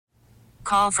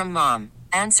call from mom.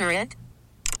 Answer it.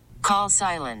 Call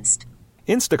silenced.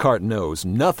 Instacart knows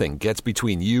nothing gets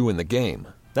between you and the game.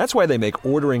 That's why they make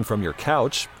ordering from your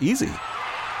couch easy.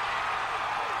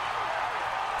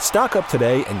 Stock up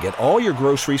today and get all your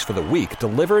groceries for the week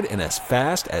delivered in as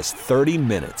fast as 30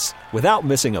 minutes without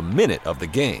missing a minute of the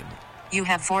game. You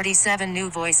have 47 new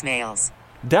voicemails.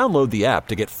 Download the app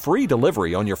to get free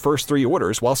delivery on your first 3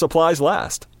 orders while supplies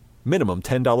last. Minimum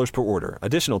 $10 per order.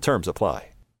 Additional terms apply.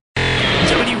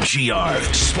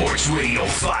 WGR Sports Radio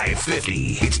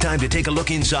 550. It's time to take a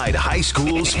look inside high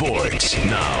school sports.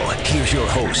 Now, here's your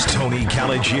host, Tony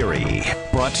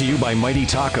Caligiuri. Brought to you by Mighty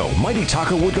Taco. Mighty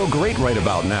Taco would go great right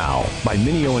about now. By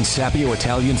Mineo and Sapio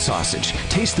Italian Sausage.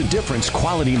 Taste the difference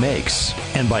quality makes.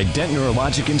 And by Dent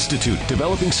Neurologic Institute,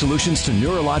 developing solutions to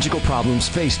neurological problems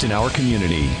faced in our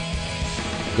community.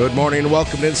 Good morning and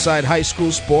welcome to Inside High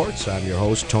School Sports. I'm your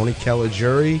host, Tony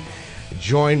Caligiuri.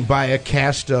 Joined by a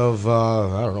cast of,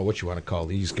 I don't know what you want to call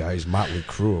these guys, Motley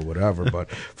Crue or whatever,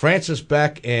 but Francis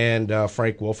Beck and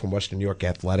Frank Wolf from Western New York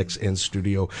Athletics in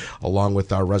studio, along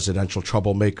with our residential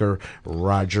troublemaker,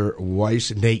 Roger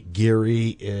Weiss. Nate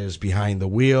Geary is behind the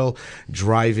wheel,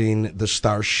 driving the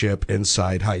Starship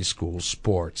Inside High School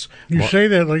Sports. You say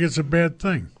that like it's a bad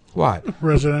thing. What?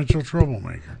 Residential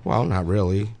troublemaker. Well, not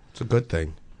really. It's a good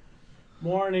thing.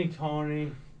 Morning,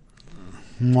 Tony.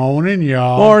 Morning,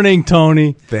 y'all. Morning,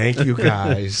 Tony. Thank you,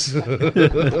 guys. Ooh,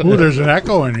 there's an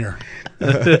echo in here.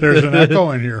 There's an echo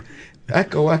in here.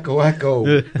 Echo, echo,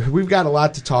 echo. We've got a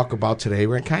lot to talk about today.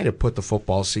 We're going to kind of put the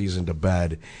football season to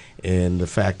bed in the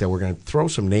fact that we're going to throw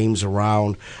some names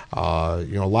around. A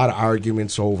lot of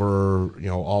arguments over,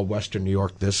 all Western New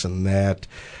York, this and that.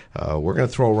 We're going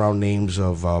to throw around names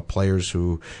of players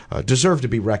who deserve to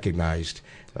be recognized.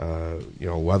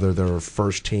 Whether they're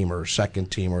first team or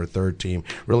second team or third team,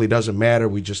 really doesn't matter.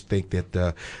 We just think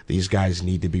that these guys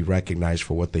need to be recognized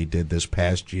for what they did this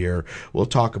past year. We'll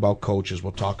talk about coaches,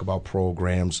 we'll talk about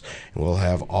programs, and we'll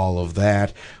have all of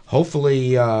that.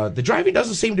 Hopefully, the driving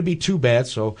doesn't seem to be too bad,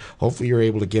 so hopefully you're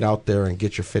able to get out there and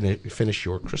get your finish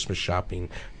your Christmas shopping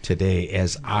today,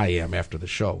 as I am after the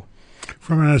show.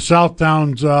 From the South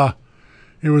Downs,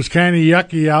 it was kind of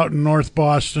yucky out in North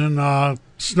Boston,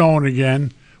 snowing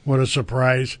again. What a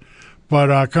surprise.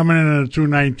 But coming in at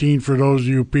 219 for those of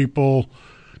you people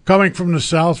coming from the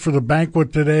south for the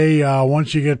banquet today,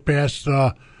 once you get past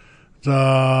the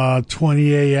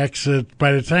 20A exit,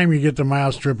 by the time you get to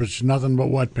Mile Strip, it's nothing but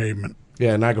wet pavement.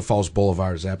 Yeah, Niagara Falls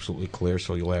Boulevard is absolutely clear,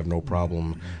 so you'll have no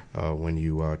problem when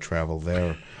you travel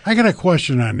there. I got a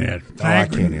question on that. I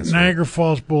can't answer Niagara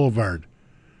Falls Boulevard.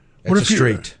 It's a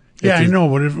street. Yeah, I know,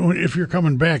 but if you're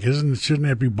coming back, shouldn't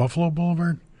that be Buffalo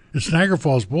Boulevard? It's Niagara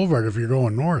Falls Boulevard if you're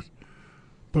going north.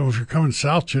 But if you're coming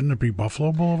south, shouldn't it be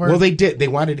Buffalo Boulevard? Well, they did. They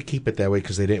wanted to keep it that way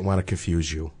because they didn't want to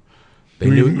confuse you.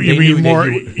 You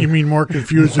mean more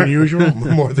confused than usual?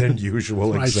 More than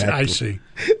usual, exactly. I see.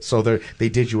 So they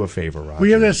did you a favor, Roger.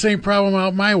 We have that same problem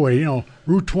out my way.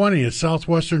 Route 20 at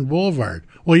Southwestern Boulevard.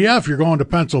 Well, yeah, if you're going to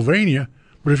Pennsylvania,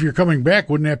 but if you're coming back,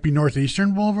 wouldn't that be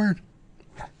Northeastern Boulevard?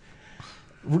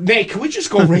 Nate, can we just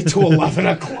go right to 11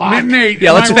 o'clock? Nate,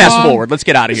 yeah, let's fast forward. Let's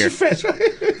get out of here.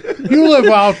 You live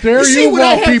out there. You of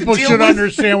all people should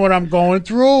understand what I'm going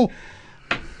through.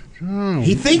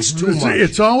 He thinks too much.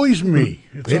 It's always me.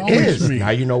 It is me.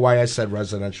 Now you know why I said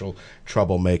residential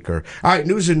troublemaker. All right,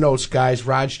 news and notes, guys.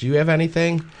 Raj, do you have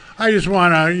anything? I just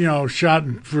want to, shout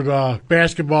for the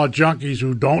basketball junkies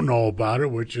who don't know about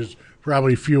it, which is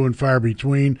probably few and far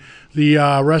between. The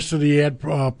rest of the Ad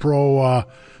Pro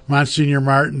Monsignor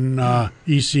Martin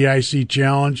ECIC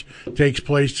Challenge takes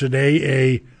place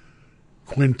today. A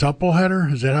quintuple header.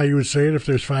 Is that how you would say it if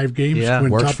there's 5 games? Yeah,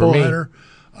 quintuple works for me. Header.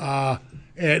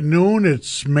 At noon,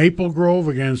 it's Maple Grove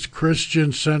against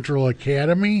Christian Central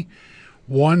Academy.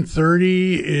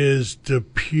 1:30 is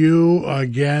Depew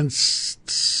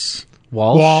against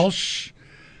Walsh.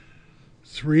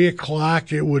 3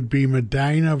 o'clock, it would be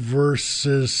Medina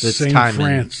versus St.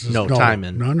 Francis. No,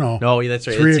 Timon. No, that's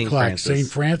right. 3 o'clock, St.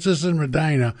 Francis and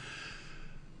Medina.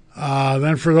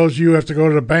 Then for those of you who have to go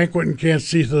to the banquet and can't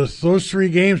see those 3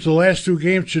 games, the last 2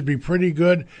 games should be pretty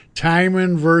good.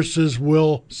 Timon versus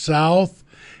Will South.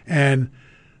 And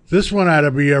this one ought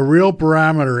to be a real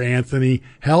barometer, Anthony.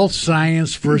 Health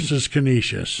Science versus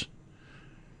Canisius.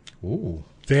 Ooh.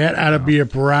 That ought to be a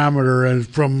barometer. And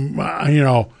from,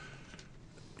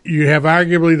 you have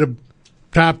arguably the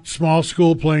top small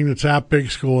school playing the top big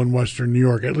school in Western New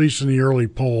York, at least in the early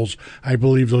polls. I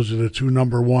believe those are the 2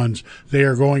 number ones. They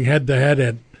are going head-to-head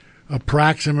at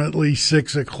approximately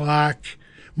 6 o'clock.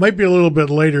 Might be a little bit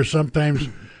later. Sometimes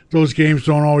those games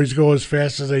don't always go as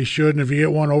fast as they should, and if you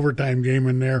get one overtime game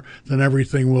in there, then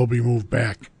everything will be moved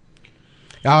back.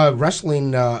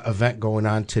 Wrestling event going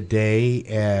on today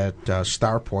at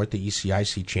Starport, the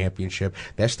ECIC Championship.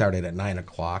 That started at 9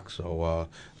 o'clock, so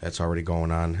that's already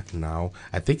going on now.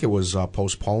 I think it was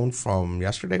postponed from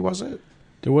yesterday, was it?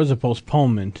 There was a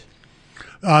postponement.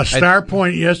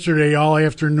 Starpoint yesterday, all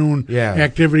afternoon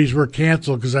activities were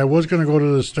canceled because I was going to go to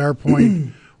the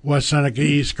Starpoint West Seneca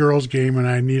East girls game,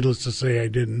 and needless to say, I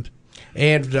didn't.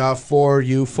 And for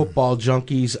you football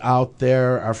junkies out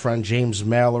there, our friend James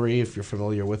Mallory, if you're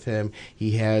familiar with him,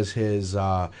 he has his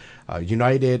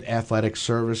United Athletic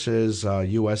Services,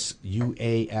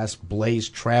 UAS Blaze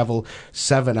Travel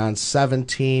 7-on-7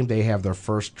 team. They have their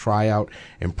first tryout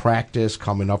and practice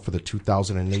coming up for the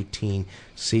 2018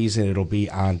 season. It'll be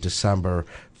on December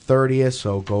 30th,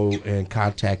 so go and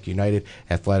contact United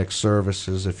Athletic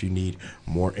Services if you need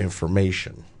more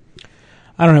information.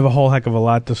 I don't have a whole heck of a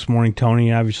lot this morning,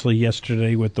 Tony. Obviously,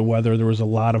 yesterday with the weather, there was a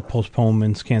lot of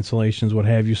postponements, cancellations, what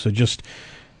have you. So just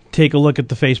take a look at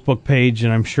the Facebook page,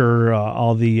 and I'm sure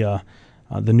all the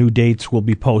new dates will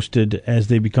be posted as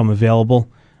they become available.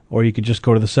 Or you could just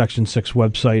go to the Section 6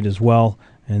 website as well,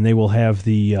 and they will have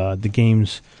the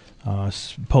games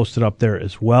posted up there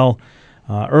as well.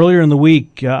 Earlier in the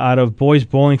week, out of boys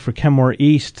bowling for Kenmore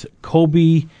East,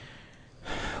 Kobe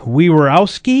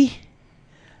Wiewerowski.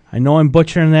 I know I'm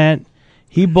butchering that.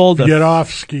 He bowled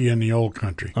Yadovsky in the old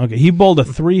country. Okay, he bowled a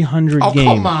 300 game.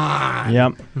 Oh, come on.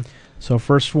 Yep. So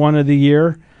first one of the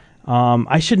year.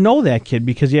 I should know that kid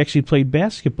because he actually played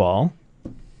basketball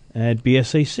at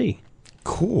BSAC.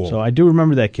 Cool. So I do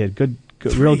remember that kid. Good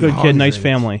real good kid, nice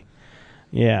family.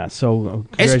 Yeah, so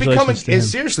congratulations to him.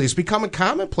 Seriously, it's becoming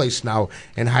commonplace now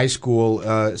in high school.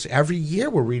 Every year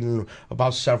we're reading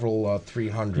about several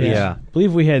 300s. Yeah, I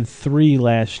believe we had 3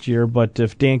 last year, but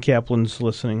if Dan Kaplan's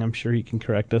listening, I'm sure he can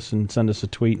correct us and send us a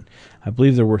tweet. I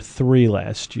believe there were 3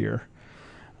 last year.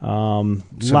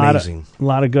 It's amazing. A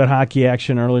lot of good hockey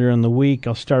action earlier in the week.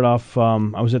 I'll start off,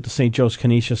 I was at the St. Joe's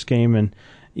Canisius game, and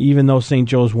even though St.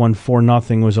 Joe's won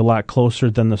 4-0, was a lot closer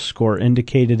than the score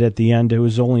indicated at the end. It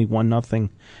was only 1-0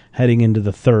 heading into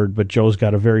the third, but Joe's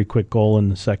got a very quick goal in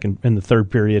the third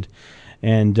period,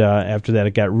 and after that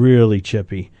it got really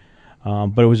chippy.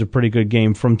 But it was a pretty good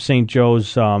game. From St.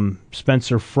 Joe's,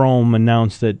 Spencer Frome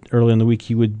announced that early in the week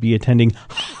he would be attending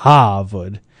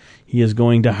Harvard. He is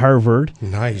going to Harvard.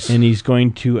 Nice. And he's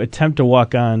going to attempt to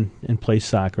walk on and play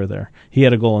soccer there. He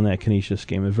had a goal in that Canisius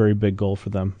game, a very big goal for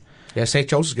them. Yeah, St.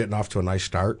 Joe's is getting off to a nice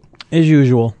start. As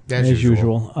usual. As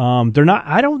usual. They're not.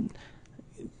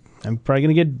 I'm probably going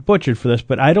to get butchered for this,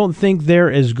 but I don't think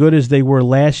they're as good as they were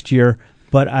last year,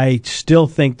 but I still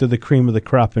think they're the cream of the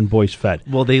crop in Boys Fed.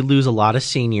 Well, they lose a lot of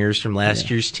seniors from last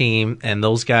year's team, and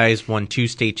those guys won 2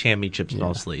 state championships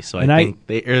mostly. So I think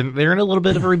they're in a little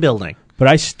bit of a rebuilding. But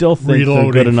I still think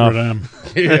they're good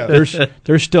enough.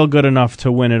 They're still good enough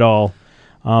to win it all.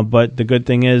 But the good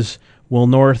thing is, Will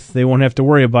North, they won't have to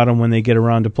worry about them when they get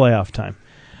around to playoff time.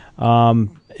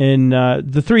 And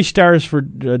the 3 stars for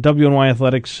WNY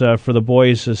Athletics for the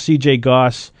boys, C.J.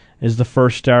 Goss is the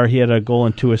first star. He had a goal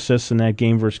and 2 assists in that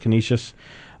game versus Canisius.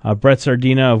 Brett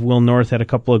Sardina of Will North had a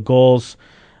couple of goals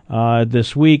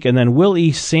this week. And then Will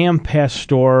E. Sam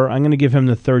Pastor, I'm going to give him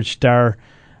the 3rd star.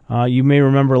 You may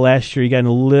remember last year he got in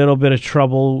a little bit of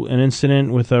trouble, an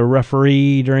incident with a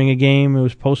referee during a game. It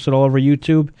was posted all over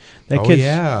YouTube.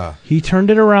 He turned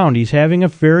it around. He's having a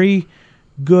very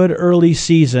good early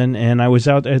season, and I was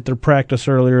out at their practice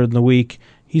earlier in the week.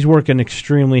 He's working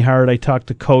extremely hard. I talked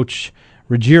to Coach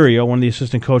Ruggiero, one of the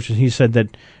assistant coaches. He said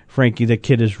that, Frankie, the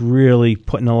kid is really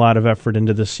putting a lot of effort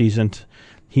into this season.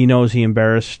 He knows he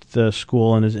embarrassed the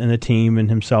school and the team and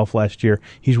himself last year.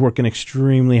 He's working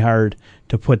extremely hard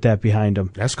to put that behind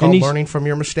him. That's called learning from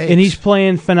your mistakes. And he's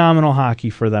playing phenomenal hockey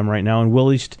for them right now. And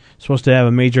Willie's supposed to have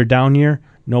a major down year.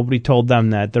 Nobody told them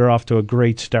that. They're off to a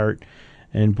great start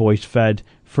in Boys Fed.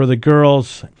 For the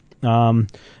girls, the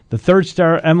 3rd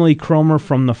star, Emily Cromer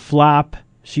from the Flop.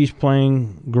 She's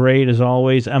playing great as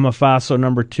always. Emma Faso,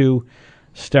 number 2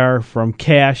 star from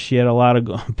Cash. She had a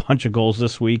bunch of goals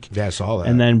this week. Yeah, I saw that.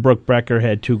 And then Brooke Brecker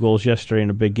had 2 goals yesterday in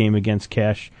a big game against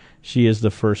Cash. She is the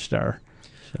 1st star.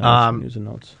 So news and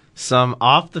notes. Some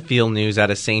off-the-field news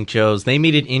out of St. Joe's. They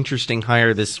made an interesting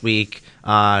hire this week.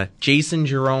 Jason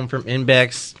Jerome from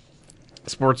Inbex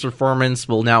Sports Performance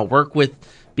will now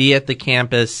be at the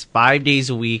campus 5 days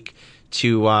a week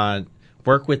to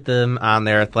work with them on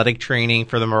their athletic training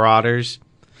for the Marauders.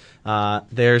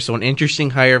 There's an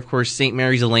interesting hire, of course, St.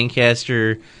 Mary's of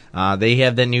Lancaster. They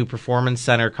have the new performance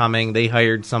center coming. They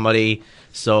hired somebody.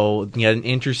 So you had an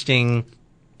interesting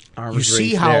you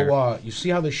see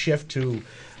how the shift to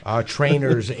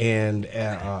trainers and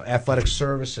athletic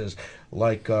services,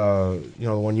 like the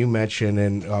one you mentioned,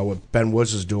 and what Ben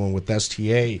Woods is doing with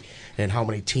STA, and how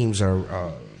many teams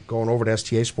are going over to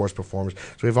STA Sports Performance.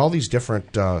 So we have all these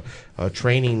different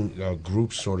training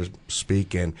groups, so to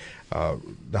speak, and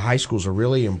the high schools are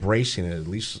really embracing it. At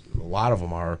least a lot of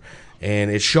them are,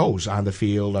 and it shows on the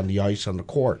field, on the ice, on the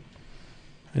court.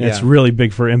 And it's really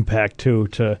big for Impact too,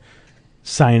 to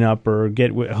sign up or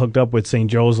get hooked up with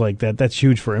St. Joe's like that. That's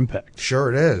huge for Impact.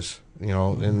 Sure it is.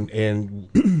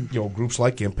 And groups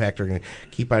like Impact are going to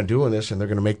keep on doing this, and they're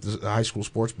going to make the high school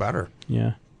sports better.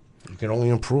 Yeah, you can only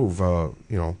improve.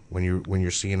 When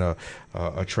you're seeing a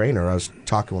trainer. I was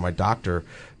talking with my doctor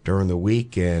during the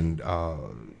week, and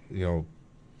talking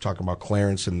about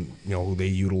Clarence and who they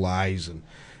utilize, and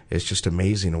it's just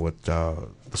amazing what the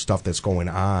stuff that's going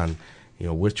on.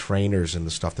 With trainers and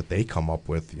the stuff that they come up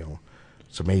with.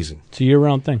 It's amazing. It's a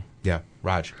year-round thing. Yeah,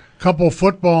 Raj. Couple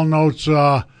football notes.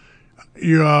 Nate,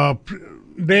 are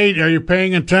you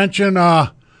paying attention?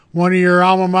 One of your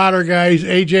alma mater guys,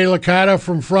 A.J. Licata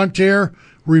from Frontier,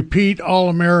 repeat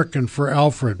All-American for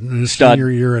Alfred in his senior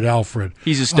year at Alfred.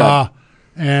 He's a stud.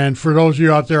 And for those of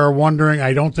you out there are wondering,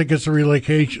 I don't think it's a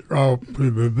relation.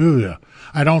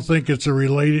 I don't think it's a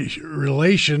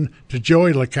relation to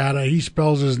Joey Licata. He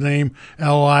spells his name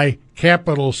Licata.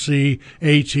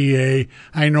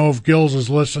 I know if Gills is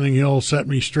listening, he'll set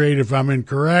me straight if I'm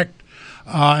incorrect.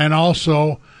 And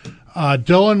also,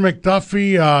 Dylan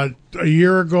McDuffie, a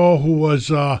year ago, who was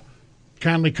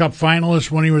Conley Cup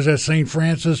finalist when he was at St.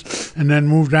 Francis and then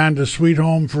moved on to Sweet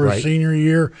Home for his senior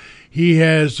year. He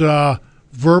has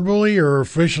verbally or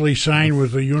officially signed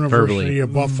with the University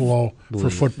of Buffalo for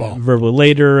football. Verbally.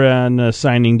 Later on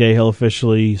signing day, he'll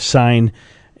officially sign.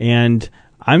 And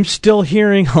I'm still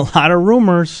hearing a lot of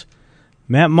rumors.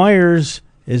 Matt Myers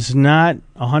is not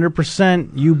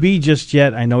 100% UB just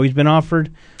yet. I know he's been offered.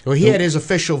 Well, he had his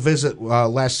official visit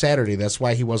last Saturday. That's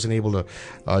why he wasn't able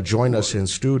to join us in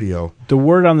studio. The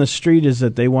word on the street is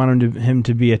that they want him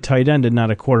to be a tight end and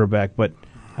not a quarterback, but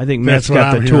I think Matt's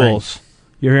got the tools.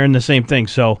 You're hearing the same thing.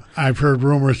 So I've heard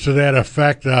rumors to that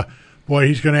effect.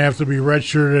 He's going to have to be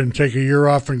redshirted and take a year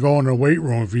off and go in the weight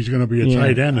room if he's going to be a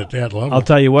tight end at that level. I'll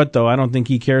tell you what, though, I don't think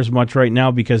he cares much right now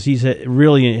because he's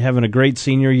really having a great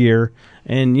senior year.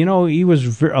 And, he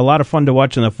was a lot of fun to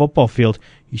watch on the football field.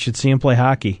 You should see him play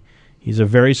hockey. He's a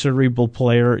very cerebral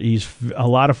player. He's a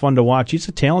lot of fun to watch. He's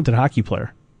a talented hockey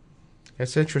player.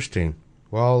 That's interesting.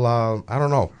 Well, I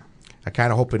don't know. I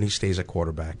kind of hoping he stays at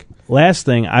quarterback. Last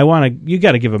thing, you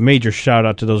got to give a major shout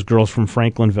out to those girls from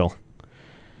Franklinville.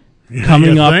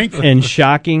 Coming up and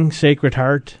shocking Sacred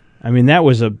Heart. I mean, that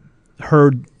was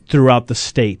heard throughout the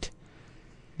state.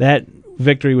 That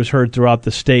victory was heard throughout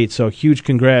the state, so huge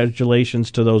congratulations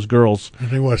to those girls. I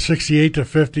think,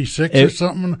 68-56 or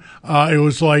something? It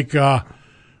was like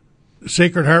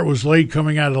Sacred Heart was late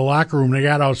coming out of the locker room. They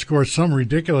got outscored some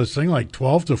ridiculous thing, like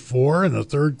 12-4 in the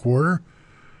third quarter.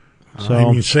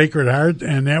 So Sacred Heart,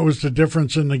 and that was the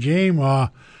difference in the game.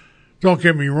 Don't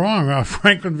get me wrong,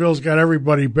 Franklinville's got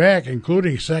everybody back,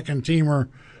 including second-teamer,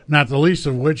 not the least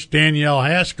of which, Danielle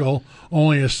Haskell,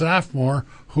 only a sophomore,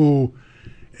 who,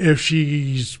 if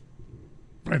she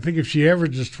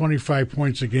averages 25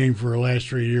 points a game for her last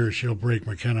 3 years, she'll break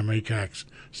McKenna Maycock's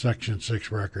Section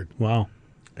 6 record. Wow.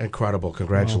 Incredible.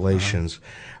 Congratulations.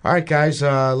 All right, guys,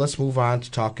 let's move on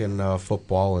to talking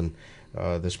football. And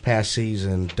this past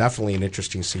season, definitely an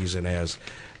interesting season as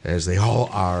they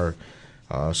all are.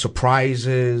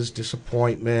 Surprises,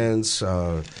 disappointments.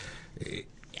 I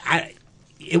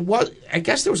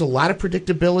guess there was a lot of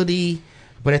predictability,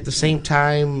 but at the same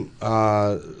time,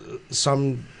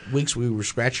 some weeks we were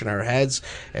scratching our heads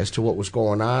as to what was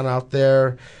going on out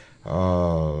there.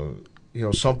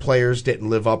 Some players didn't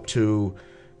live up to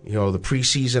the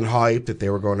preseason hype that they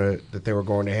were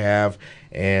going to have,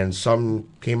 and some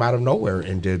came out of nowhere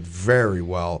and did very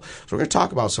well. So we're going to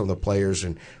talk about some of the players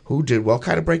and who did well.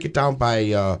 Kind of break it down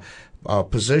by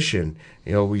position.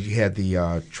 We had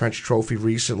the Trench Trophy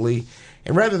recently,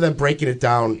 and rather than breaking it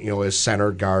down, as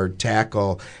center, guard,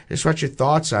 tackle, just what your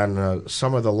thoughts on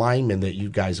some of the linemen that you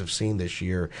guys have seen this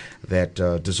year that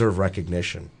deserve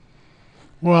recognition.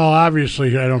 Well,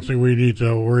 obviously, I don't think we need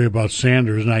to worry about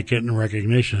Sanders not getting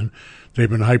recognition. They've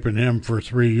been hyping him for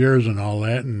 3 years and all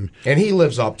that. And he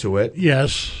lives up to it.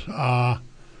 Yes. But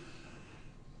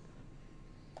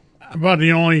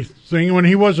the only thing, when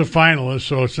he was a finalist,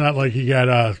 so it's not like he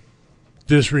got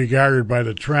disregarded by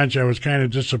the Trench, I was kind of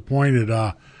disappointed.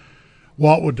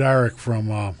 Walt Wodaric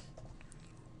from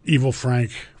Evil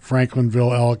Frank,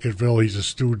 Franklinville, Ellicottville, he's a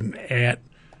student at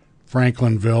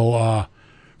Franklinville.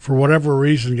 for whatever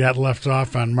reason, got left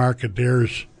off on Mark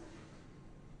Adair's.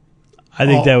 I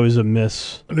think that was a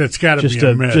miss. That's got to be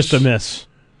a miss. Just a miss.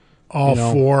 All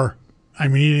four. I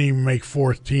mean, he didn't even make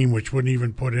fourth team, which wouldn't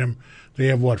even put him. They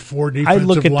have, 4 defensive linemen? I'd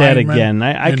look at that again.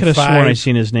 I could have sworn I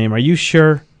seen his name. Are you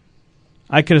sure?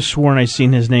 I could have sworn I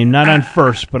seen his name. Not on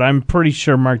first, but I'm pretty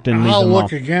sure Mark didn't leave them I'll look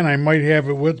off. again. I might have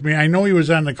it with me. I know he was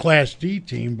on the Class D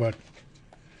team, but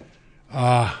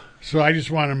so I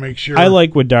just want to make sure. I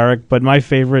like Wadarik, but my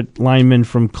favorite lineman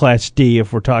from Class D,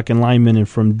 if we're talking lineman, and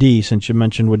from D, since you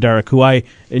mentioned Wadarik, who I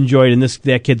enjoyed, and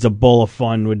that kid's a bowl of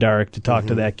fun, Wadarik, to talk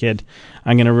to that kid.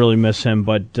 I'm going to really miss him,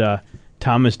 but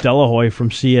Thomas Delahoy from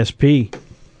CSP.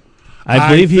 I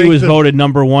believe he was voted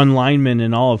number 1 lineman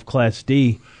in all of Class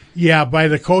D. Yeah, by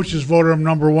the coaches voted him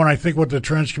number 1. I think what the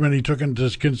trench committee took into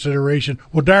consideration.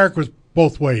 Well, Derek was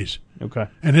both ways. Okay.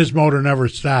 And his motor never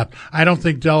stopped. I don't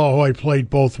think Delahoy played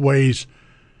both ways,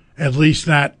 at least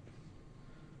not,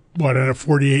 in a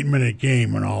 48-minute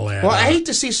game and all that. Well, I hate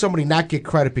to see somebody not get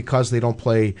credit because they don't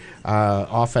play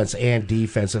offense and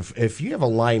defense. If you have a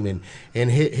lineman and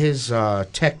his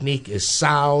technique is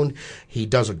sound, he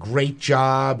does a great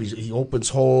job, he opens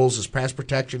holes, his pass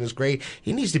protection is great,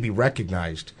 he needs to be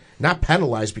recognized, not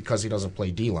penalized because he doesn't play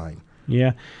D-line.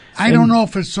 Yeah. I don't know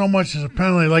if it's so much as a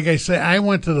penalty. Like I say, I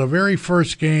went to the very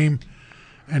first game,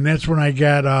 and that's when I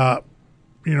got,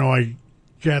 I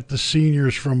got the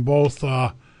seniors from both.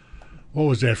 What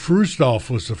was that? Frusdorf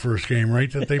was the first game,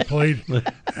 right? That they played,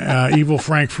 Evil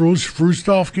Frank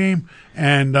Frusdorf game,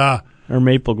 and or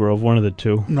Maple Grove, one of the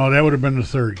two. No, that would have been the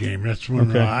third game. That's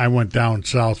when I went down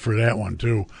south for that one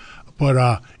too.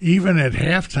 But even at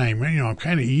halftime, I'm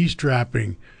kind of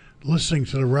eavesdropping, listening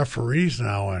to the referees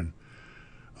now, and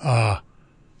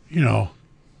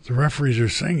the referees are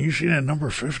saying, you see that number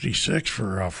 56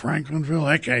 for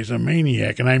Franklinville? That guy's a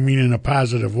maniac, and I mean in a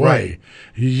positive way. Right.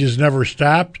 He just never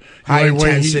stopped. High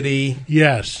intensity.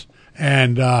 Yes.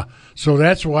 And so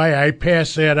that's why I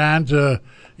passed that on to,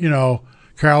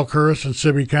 Carl Curris and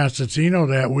Sibby Constantino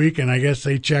that week, and I guess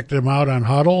they checked him out on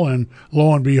Huddle, and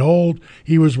lo and behold,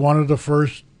 he was one of the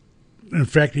first. In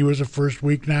fact, he was a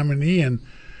first-week nominee, and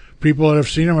people that have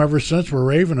seen him ever since were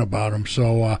raving about him.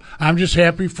 So I'm just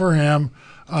happy for him.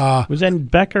 Was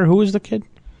that Becker? Who was the kid?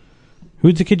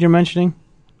 Who's the kid you're mentioning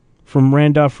from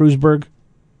Randolph-Frewsburg?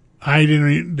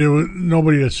 There was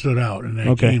nobody that stood out in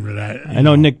that game. I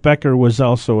know Nick Becker was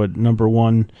also at number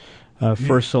 1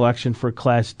 first selection for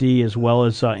Class D, as well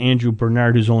as Andrew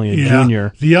Bernard, who's only a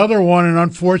junior. The other one, and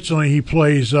unfortunately he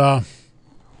plays, now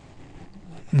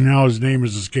his name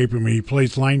is escaping me, he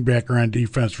plays linebacker on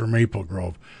defense for Maple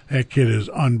Grove. That kid is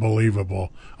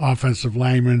unbelievable. Offensive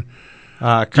lineman.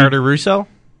 Carter Russo?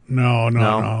 No.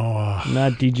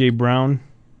 Not DJ Brown?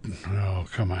 Oh,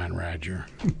 come on, Roger.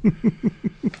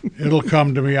 It'll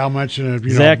come to me. I'll mention it.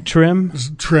 Zach Trim?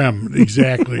 Trim,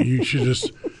 exactly. You should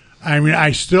just...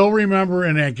 I still remember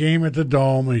in that game at the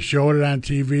Dome, they showed it on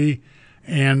TV,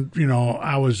 and,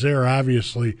 I was there,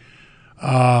 obviously.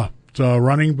 The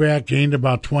running back gained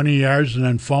about 20 yards and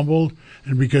then fumbled,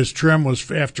 and because Trim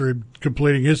was, after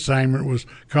completing his assignment, was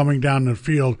coming down the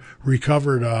field,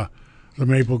 recovered the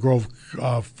Maple Grove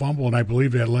fumble, and I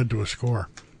believe that led to a score.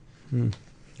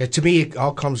 To me, it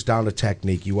all comes down to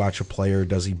technique. You watch a player,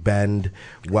 does he bend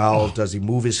well? Does he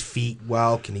move his feet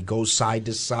well? Can he go side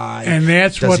to side? And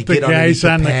that's what the guys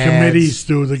on the committees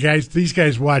do. These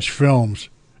guys watch films.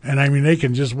 And, they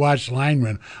can just watch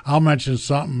linemen. I'll mention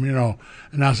something,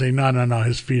 and I'll say, no,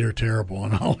 his feet are terrible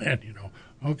and all that,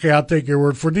 Okay, I'll take your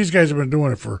word for it. These guys have been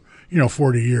doing it for,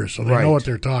 40 years, so they know what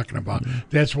they're talking about. Mm-hmm.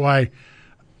 That's why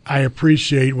I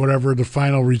appreciate whatever the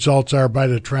final results are by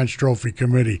the Trench Trophy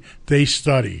Committee. They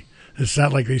study. It's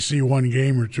not like they see one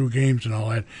game or 2 games and all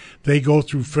that. They go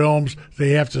through films.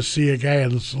 They have to see a guy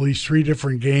at least 3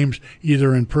 different games,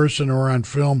 either in person or on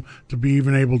film, to be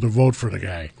even able to vote for the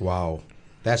guy. Wow.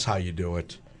 That's how you do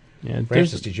it. Yeah,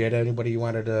 Francis, did you have anybody you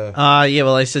wanted to...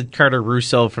 I said Carter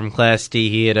Russo from Class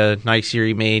D. He had a nice year.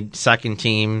 He made second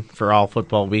team for All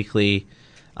Football Weekly.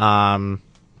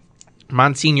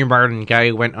 Monsignor Martin, guy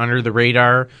who went under the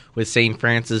radar with St.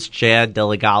 Francis, Chad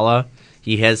Delegala.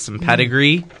 He has some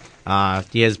pedigree.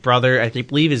 He has brother, I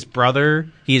believe his brother,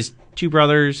 he has 2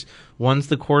 brothers. One's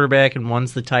the quarterback and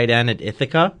one's the tight end at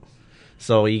Ithaca.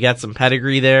 So you got some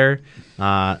pedigree there.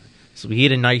 So he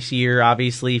had a nice year,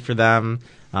 obviously, for them.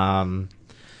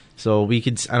 So we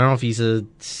could, I don't know if he's a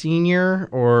senior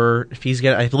or if he's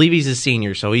I believe he's a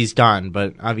senior, so he's done.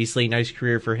 But obviously, nice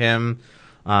career for him.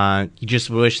 You just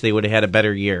wish they would have had a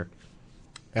better year.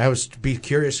 I was be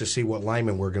curious to see what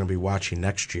linemen we're going to be watching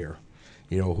next year.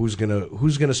 who's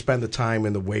gonna spend the time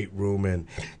in the weight room and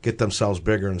get themselves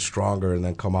bigger and stronger, and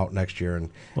then come out next year and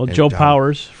Joe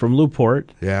Powers from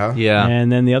Newport, yeah,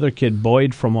 and then the other kid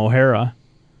Boyd from O'Hara.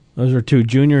 Those are two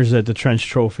juniors that the Trench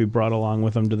Trophy brought along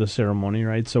with them to the ceremony,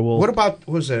 right? So what about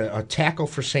a tackle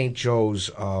for St. Joe's?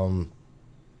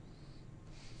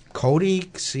 Cody,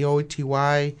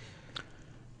 Coty.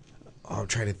 I'm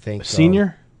trying to think.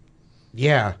 Senior?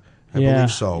 Yeah, I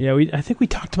believe so. Yeah, I think we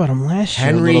talked about him last year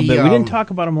a Henry, little bit. We didn't talk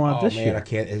about him a lot this year. I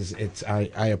can't.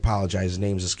 I apologize. His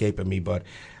name's escaping me, but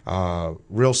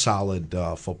real solid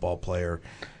football player,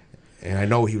 and I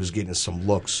know he was getting some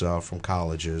looks from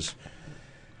colleges.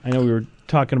 I know we were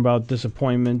talking about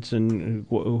disappointments and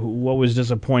what was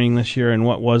disappointing this year and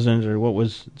what wasn't, or what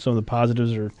was some of the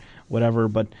positives or whatever.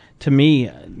 But to me,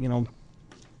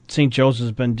 St. Joe's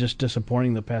has been just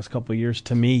disappointing the past couple of years.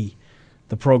 To me,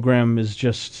 the program is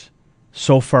just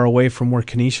so far away from where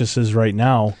Canisius is right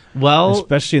now. Well,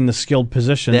 especially in the skilled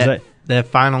positions. That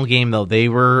final game, though, they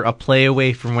were a play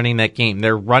away from winning that game.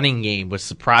 Their running game was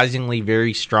surprisingly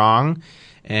very strong.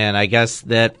 And I guess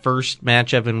that first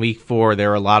matchup in Week 4, there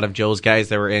were a lot of Joe's guys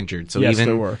that were injured. So yes, even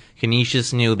there were.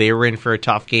 Canisius knew they were in for a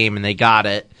tough game, and they got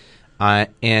it.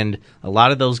 And a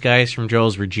lot of those guys from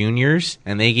Joe's were juniors,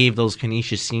 and they gave those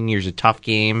Canisius seniors a tough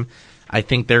game. I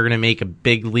think they're going to make a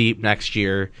big leap next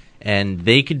year, and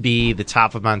they could be the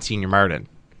top of Monsignor Martin.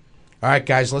 All right,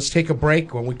 guys, let's take a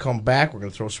break. When we come back, we're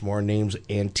going to throw some more names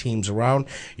and teams around.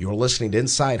 You're listening to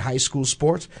Inside High School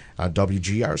Sports on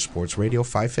WGR Sports Radio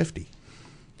 550.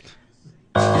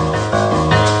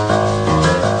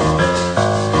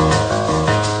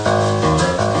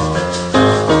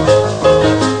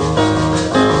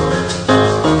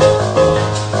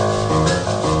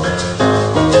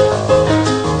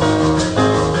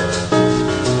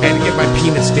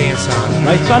 Dance on.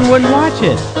 My son wouldn't watch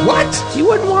it. What? He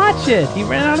wouldn't watch it. He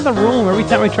ran out of the room every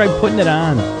time I tried putting it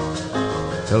on.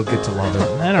 He'll get to love it.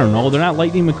 I don't know. They're not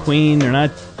Lightning McQueen. They're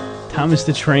not Thomas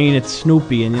the Train. It's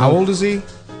Snoopy. And how old is he?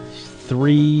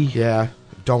 3. Yeah.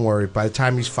 Don't worry. By the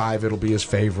time he's 5, it'll be his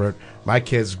favorite. My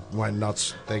kids went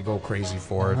nuts. They go crazy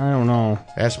for it. I don't know.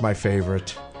 That's my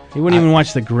favorite. He wouldn't even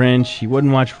watch The Grinch. He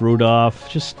wouldn't watch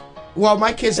Rudolph. Well,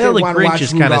 my kids didn't want to watch Rudolph.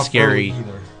 The Grinch is kind of scary.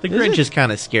 The Grinch is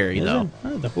kind of scary, though.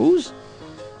 The Who's?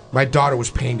 My daughter was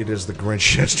painted as the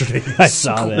Grinch yesterday. I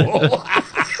saw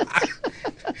that.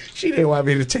 She didn't want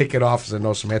me to take it off. I said,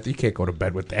 no, Samantha, you can't go to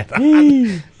bed with that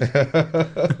on.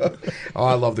 Oh,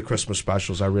 I love the Christmas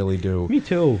specials. I really do. Me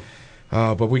too.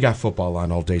 But we got football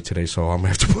on all day today, so I'm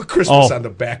going to have to put Christmas on the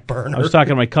back burner. I was talking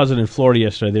to my cousin in Florida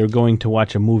yesterday. They were going to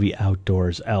watch a movie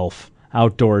outdoors, Elf,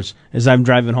 outdoors, as I'm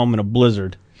driving home in a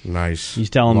blizzard. Nice.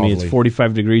 He's telling me it's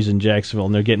 45 degrees in Jacksonville,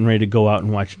 and they're getting ready to go out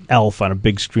and watch Elf on a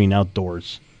big screen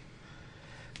outdoors.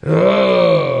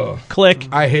 Ugh. Click.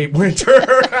 I hate winter.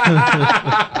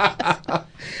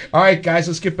 All right, guys,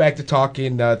 let's get back to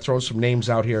talking. Throw some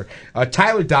names out here.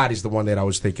 Tyler Dottie's the one that I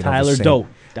was thinking of. Tyler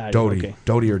Doty. Okay.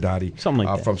 Doty or Dottie. Something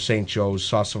like that. From St. Joe's.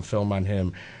 Saw some film on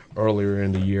him earlier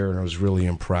in the year, and I was really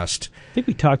impressed. I think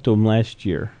we talked to him last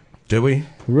year. Did we?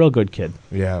 Real good kid.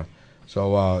 Yeah.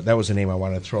 So that was a name I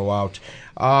wanted to throw out.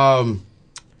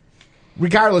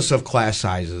 Regardless of class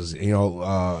sizes,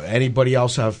 anybody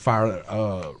else have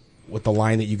far with the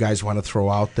line that you guys want to throw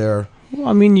out there? Well,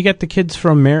 I mean, you got the kids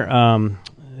from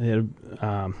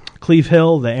Cleve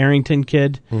Hill, the Arrington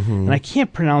kid, and I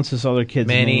can't pronounce this other kid's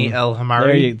Manny name. El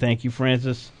Hamari. Thank you,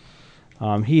 Francis.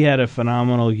 He had a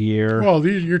phenomenal year. Well,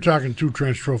 you're talking 2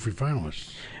 Trench Trophy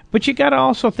finalists. But you got to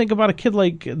also think about a kid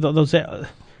like those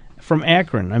from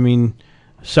Akron. I mean,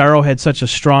 Sarro had such a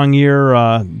strong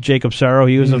year. Jacob Sarro,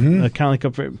 he was a kind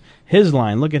of like his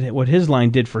line. Look at what his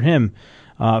line did for him.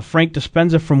 Frank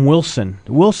Dispenza from Wilson.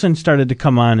 Wilson started to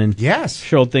come on and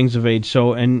show things of age.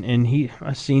 So and he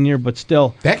a senior, but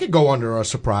still that could go under a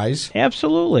surprise.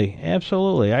 Absolutely.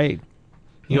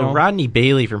 You know, Rodney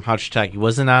Bailey from Hutch Tech, he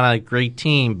wasn't on a great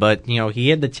team, but, he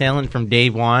had the talent from day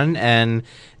one, and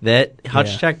that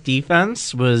Hutch Tech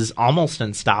defense was almost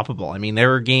unstoppable. I mean, there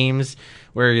were games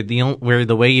where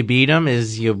the way you beat them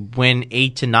is you win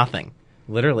 8-0,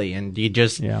 literally, and you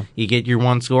get your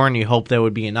one score, and you hope that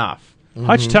would be enough. Mm-hmm.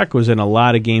 Hutch Tech was in a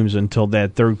lot of games until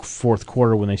that third, fourth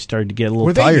quarter when they started to get a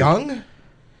little tired. Were they young?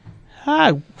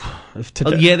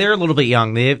 They're a little bit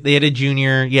young. They had a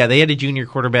junior. Yeah, they had a junior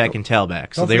quarterback and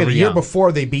tailback. So they were young. The year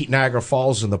before they beat Niagara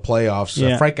Falls in the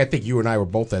playoffs. Frank, I think you and I were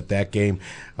both at that game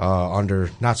under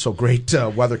not so great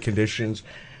weather conditions.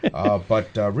 But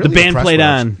really the band played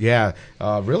on. Yeah,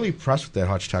 really impressed with that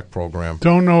Hutch Tech program.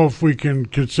 Don't know if we can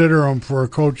consider him for a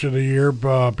coach of the year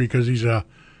because he's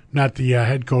not the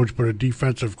head coach, but a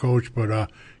defensive coach. But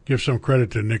give some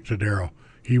credit to Nick Tadero.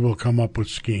 he will come up with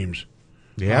schemes.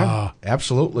 Yeah,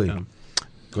 absolutely. Yeah.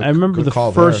 I remember the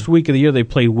first week of the year they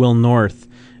played Will North,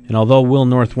 and although Will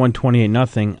North won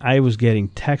 28-0, I was getting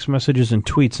text messages and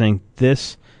tweets saying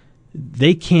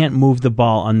they can't move the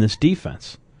ball on this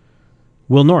defense.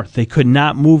 Will North, they could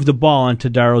not move the ball on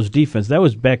Tadaro's defense. That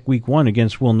was back week 1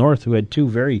 against Will North, who had 2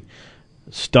 very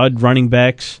stud running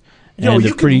backs.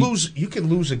 You can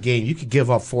lose a game. You could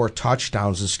give up 4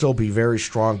 touchdowns and still be very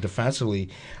strong defensively.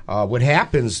 What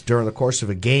happens during the course of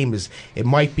a game is it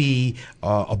might be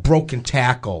a broken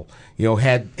tackle.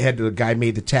 Had the guy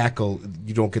made the tackle,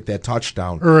 you don't get that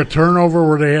touchdown. Or a turnover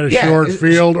where they had a short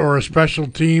field, or a special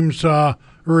teams, or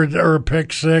a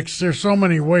pick six. There's so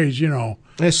many ways, And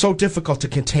it's so difficult to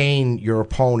contain your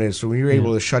opponents when you're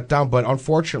able to shut down. But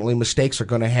unfortunately, mistakes are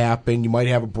going to happen. You might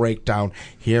have a breakdown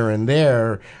here and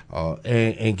there,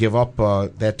 and give up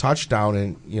that touchdown.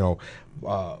 And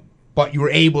but you were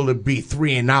able to be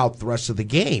 3 and out the rest of the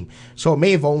game. So it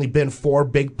may have only been 4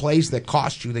 big plays that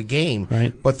cost you the game.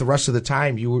 Right. But the rest of the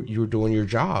time, you were doing your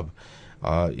job.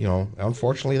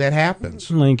 Unfortunately, that happens.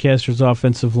 Lancaster's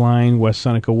offensive line, West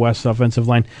Seneca West offensive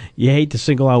line. You hate to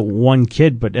single out one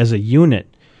kid, but as a unit,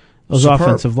 those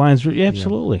offensive lines,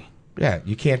 absolutely. Yeah,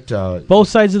 you can't. Both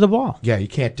sides of the ball. Yeah, you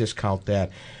can't discount that.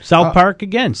 South Park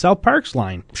again. South Park's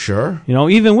line. Sure.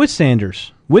 Even with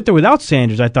Sanders, with or without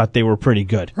Sanders, I thought they were pretty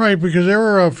good. Right, because there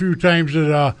were a few times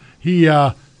that he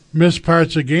missed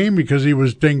parts of the game because he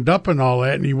was dinged up and all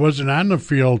that, and he wasn't on the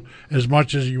field as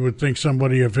much as you would think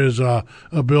somebody of his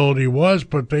ability was.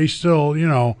 But they still,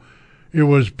 it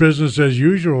was business as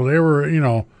usual. They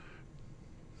were,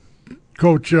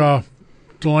 Coach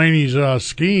Delaney's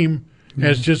scheme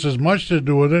has just as much to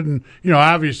do with it, and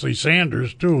obviously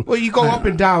Sanders too. Well, you go up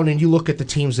and down, and you look at the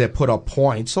teams that put up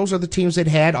points. Those are the teams that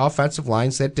had offensive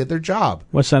lines that did their job.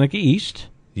 West Seneca East.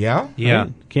 Yeah? Yeah.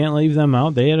 Right? Can't leave them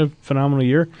out. They had a phenomenal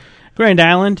year. Grand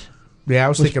Island. Yeah, I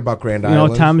was thinking about Grand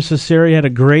Island. Thomas Cesari had a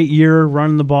great year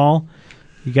running the ball.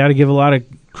 You got to give a lot of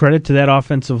credit to that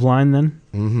offensive line then.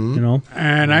 Mm-hmm.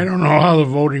 And I don't know how the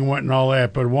voting went and all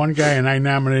that, but one guy, and I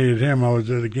nominated him. I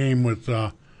was at a game with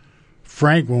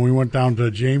Frank when we went down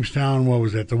to Jamestown. What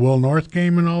was that, the Will North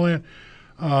game and all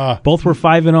that? Both were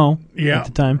 5-0 yeah, at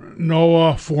the time.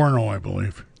 Noah 4-0, I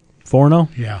believe.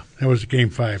 4-0? Yeah, that was game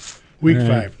 5, week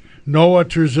 5. Noah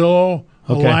Terzillo,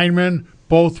 a lineman,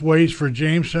 both ways for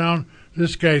Jamestown.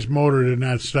 This guy's motor did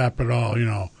not stop at all,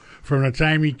 From the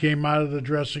time he came out of the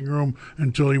dressing room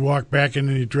until he walked back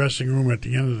into the dressing room at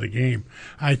the end of the game.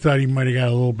 I thought he might have got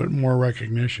a little bit more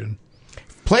recognition.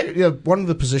 One of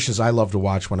the positions I love to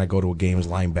watch when I go to a game is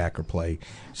linebacker play.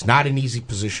 It's not an easy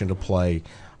position to play,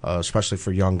 especially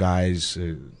for young guys.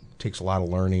 It takes a lot of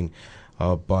learning,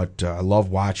 but I love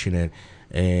watching it,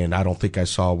 and I don't think I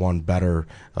saw one better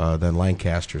than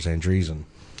Lancaster's Andreessen.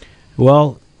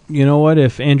 Well, you know what?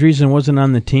 If Andreessen wasn't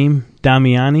on the team,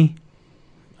 Damiani,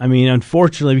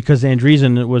 unfortunately, because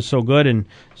Andreessen was so good and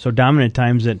so dominant at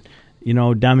times that,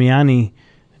 Damiani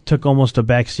took almost a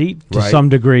back seat to some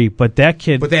degree, but that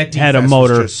kid had a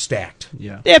motor. Was just stacked.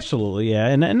 Yeah, absolutely, yeah.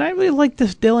 And I really like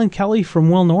this Dylan Kelly from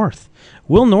Will North.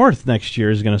 Will North next year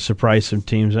is going to surprise some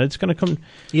teams. It's going to come.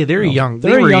 Yeah, they're young.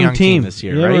 They're a young team this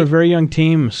year, They right? were a very young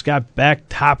team. Scott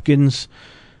Beck, Hopkins,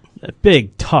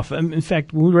 big, tough. In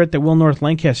fact, when we were at the Will North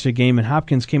Lancaster game, and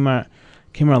Hopkins came out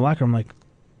of the locker room, I'm like,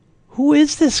 who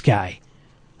is this guy?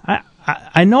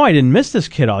 I know I didn't miss this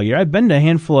kid all year. I've been to a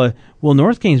handful of Will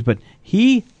North games, but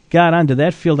he got onto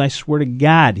that field, I swear to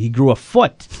God, he grew a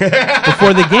foot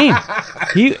before the game.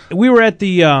 We were at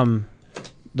the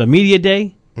media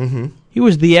day. Mm-hmm. He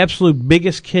was the absolute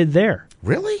biggest kid there.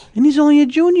 Really? And he's only a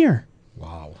junior.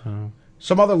 Wow.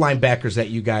 Some other linebackers that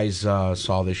you guys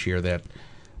saw this year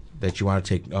that you want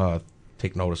to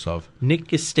take notice of. Nick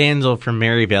Costanzo from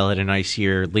Maryvale had a nice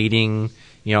year, leading.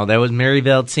 That was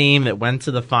Maryvale team that went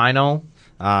to the final.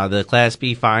 The Class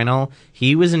B final.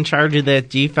 He was in charge of that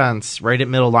defense, right at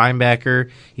middle linebacker.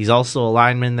 He's also a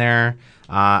lineman there.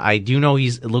 I do know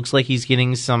it looks like he's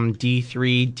getting some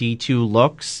D3, D2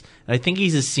 looks. I think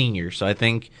he's a senior,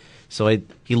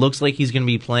 he looks like he's going to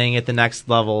be playing at the next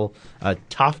level. A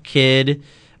tough kid.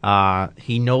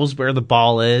 He knows where the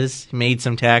ball is. He made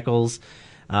some tackles.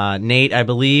 Nate, I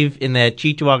believe in that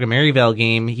Cheektowaga Maryvale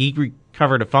game, he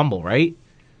recovered a fumble, right?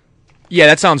 Yeah,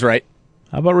 that sounds right.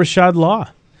 How about Rashad Law?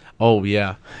 Oh,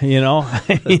 yeah.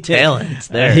 The talent's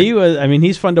there.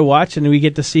 He's fun to watch, and we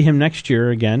get to see him next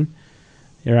year again.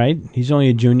 Right? He's only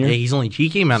a junior. Yeah, he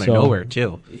came out of nowhere,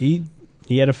 too. He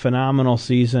had a phenomenal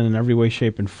season in every way,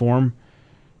 shape, and form.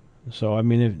 So,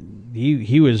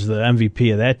 he was the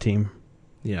MVP of that team.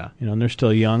 Yeah. And they're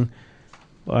still young.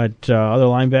 But other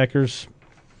linebackers,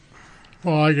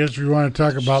 Well, I guess if you want to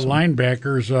talk about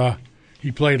linebackers,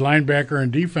 he played linebacker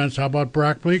and defense. How about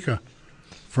Brock Blika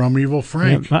from Evil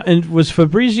Frank? Yeah. And was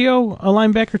Fabrizio a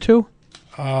linebacker too?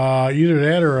 Either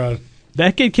that or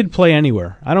that kid could play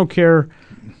anywhere. I don't care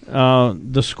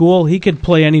the school. He could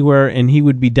play anywhere, and he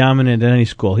would be dominant at any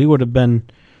school. He would have been,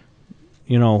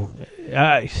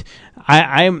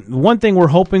 I'm one thing we're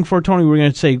hoping for, Tony. We're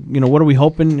going to say, what are we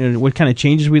hoping and what kind of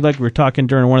changes we'd like? We were talking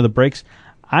during one of the breaks.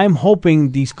 I'm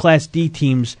hoping these Class D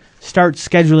teams start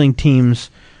scheduling teams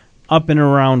up and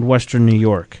around Western New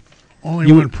York.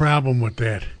 Only one problem with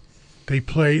that. They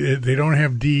don't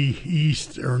have D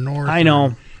East or North. I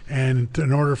know. And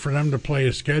in order for them to play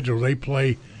a schedule, they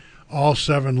play all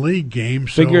 7 league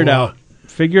games. Figure it out.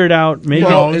 Maybe.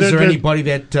 Well, is there anybody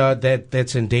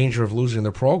that's in danger of losing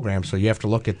their program? So you have to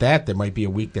look at that. There might be a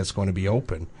week that's going to be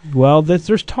open. Well,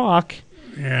 there's talk.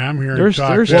 Yeah, I'm hearing there's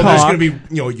talk. There's going to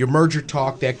be your merger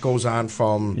talk that goes on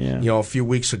from a few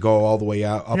weeks ago all the way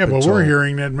up. Yeah, but we're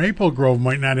hearing that Maple Grove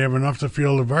might not have enough to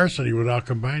field a varsity without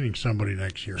combining somebody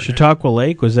next year. Chautauqua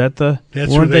Lake, was that the?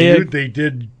 That's what they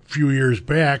did a few years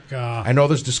back. I know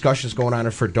there's discussions going on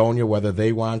in Fredonia whether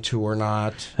they want to or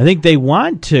not. I think they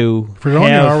want to.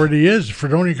 Fredonia already is.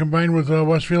 Fredonia combined with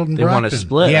Westfield and they Brockton. Want to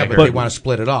split. Yeah, but they want to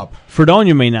split it up.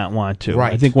 Fredonia may not want to.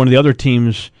 Right. I think one of the other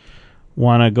teams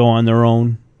want to go on their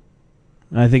own.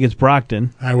 I think it's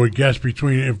Brockton. I would guess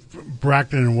between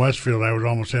Brockton and Westfield, I would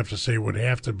almost have to say would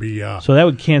have to be. So that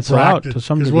would cancel Brockton, out to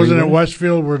some degree. Because wasn't it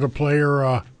Westfield where the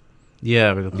player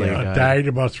died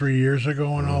about 3 years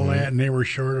ago and all that, and they were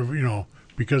short of,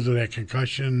 because of that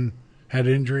concussion, head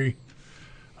injury.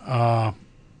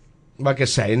 Like I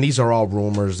said, and these are all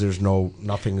rumors. There's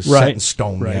nothing set in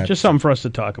stone yet. Just something for us to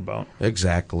talk about.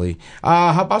 Exactly.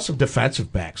 How about some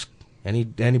defensive backs?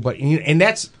 Anybody? And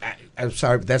that's, I'm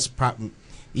sorry, but that's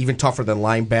even tougher than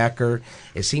linebacker.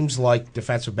 It seems like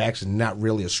defensive backs is not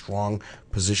really a strong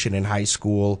position in high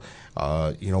school.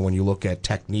 When you look at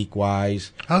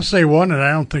technique-wise. I'll say one that I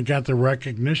don't think got the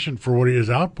recognition for what his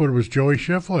output was Joey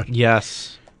Shiflett.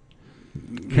 Yes.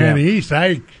 Kenny East.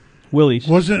 Willies.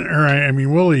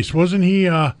 Willies. Wasn't he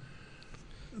the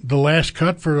last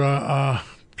cut for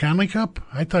Conley Cup?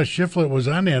 I thought Shiflett was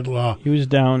on that law. He was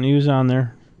down. He was on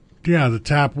there. Yeah, the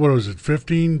top,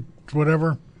 15,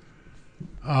 whatever.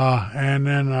 And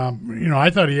then, I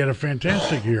thought he had a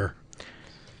fantastic year.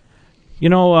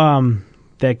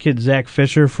 That kid Zach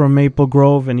Fisher from Maple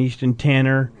Grove and Easton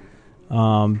Tanner,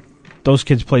 those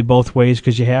kids play both ways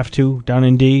because you have to down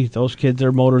in D. Those kids,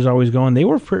 their motor's always going. They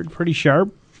were pretty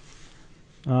sharp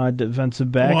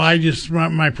defensive backs. Well,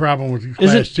 my problem with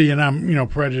Class D, and I'm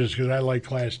prejudiced because I like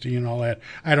Class D and all that.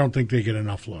 I don't think they get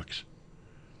enough looks.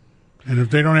 And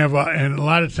if they don't have, and a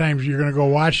lot of times you're going to go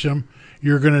watch them.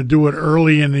 You're going to do it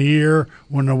early in the year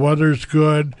when the weather's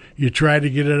good. You try to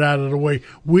get it out of the way.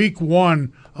 Week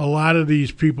 1, a lot of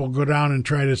these people go down and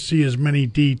try to see as many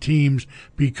D teams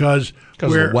because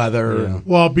of weather. Yeah.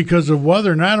 Well, because of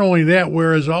weather. Not only that,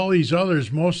 whereas all these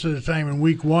others, most of the time in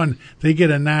week 1, they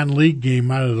get a non-league game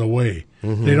out of the way.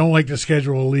 Mm-hmm. They don't like to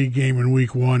schedule a league game in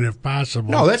week 1 if possible.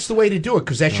 No, that's the way to do it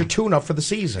because that's your tune-up for the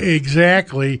season.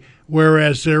 Exactly.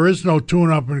 Whereas there is no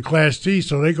tune-up in Class D,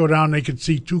 so they go down and they can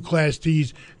see 2 Class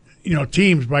D's,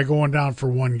 teams by going down for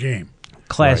one game.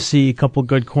 Class C, a couple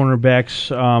good cornerbacks.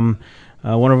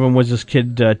 One of them was this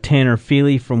kid Tanner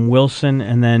Feely from Wilson,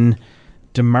 and then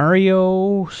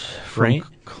Demario from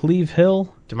Cleve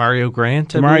Hill. Demario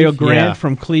Grant. Demario Grant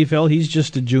from Cleve Hill. He's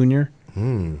just a junior.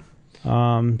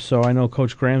 So I know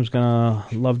Coach Graham's gonna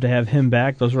love to have him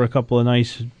back. Those were a couple of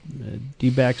nice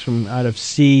D-backs from out of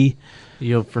C.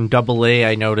 From AA,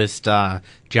 I noticed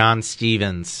John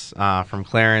Stevens from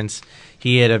Clarence.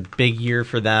 He had a big year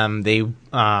for them. They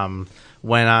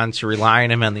went on to rely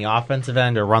on him on the offensive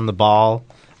end or run the ball.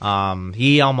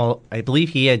 I believe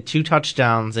he had 2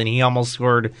 touchdowns, and he almost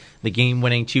scored the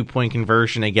game-winning 2-point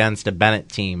conversion against a Bennett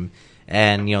team.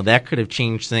 And, that could have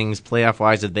changed things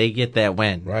playoff-wise if they get that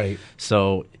win. Right.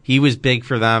 So he was big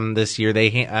for them this year.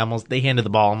 They handed the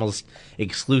ball almost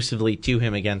exclusively to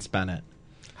him against Bennett.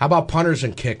 How about punters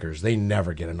and kickers? They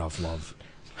never get enough love.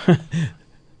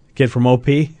 Kid from OP?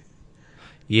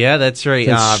 Yeah, that's right.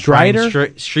 Strider?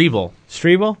 Strebel.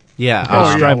 Strebel? Yeah.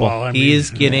 Strebel. He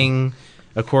is getting,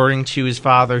 according to his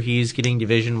father, he's getting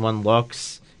Division I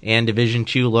looks and Division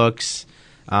II looks.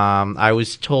 I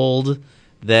was told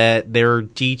that there are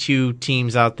D2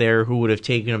 teams out there who would have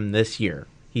taken him this year.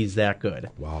 He's that good.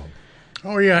 Wow.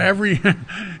 Oh, yeah.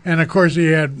 And, of course, he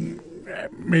had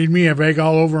made me have egg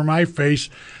all over my face.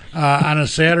 on a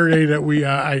Saturday that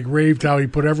I raved how he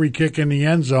put every kick in the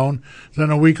end zone. Then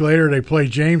a week later they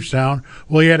played Jamestown.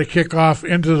 Well, he had to kick off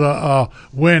into the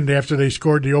wind after they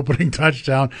scored the opening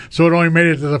touchdown, so it only made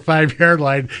it to the 5-yard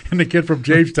line, and the kid from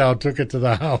Jamestown took it to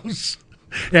the house.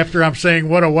 After I'm saying,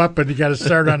 what a weapon, you got to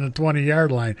start on the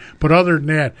 20-yard line. But other than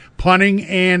that, punting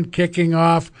and kicking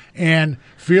off and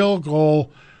field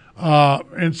goal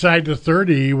inside the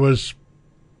 30 was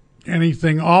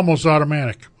anything almost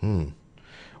automatic.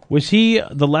 Was he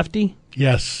the lefty?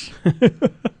 Yes.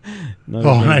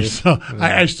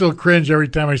 I still cringe every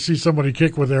time I see somebody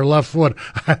kick with their left foot.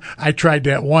 I tried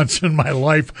that once in my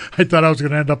life. I thought I was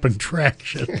going to end up in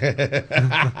traction.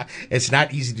 It's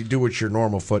not easy to do with your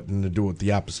normal foot, and to do it with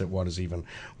the opposite one is even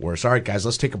worse. All right, guys,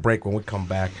 let's take a break. When we come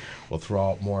back, we'll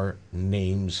throw out more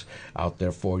names out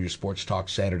there for you. Sports Talk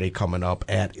Saturday coming up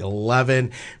at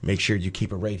 11. Make sure you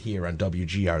keep it right here on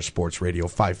WGR Sports Radio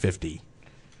 550.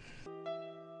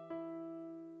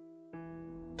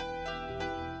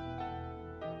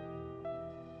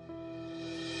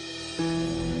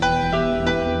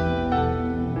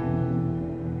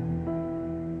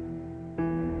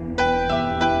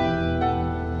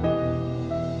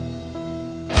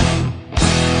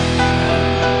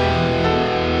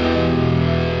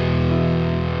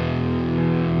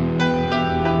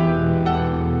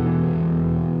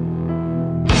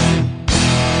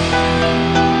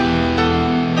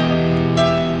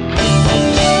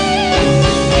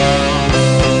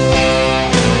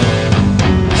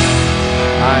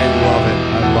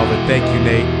 Thank you,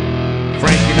 Nate.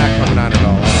 Frank, you're not coming on at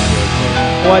all.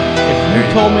 What? If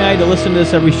you told me I had to listen to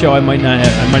this every show, I might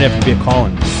have to be a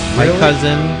call-in. My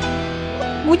cousin.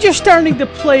 We're just starting to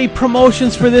play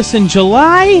promotions for this in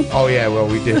July? Oh, yeah, well,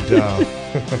 we did.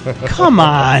 Come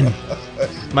on.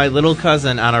 My little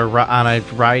cousin on a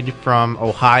ride from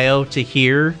Ohio to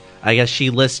here, I guess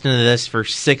she listened to this for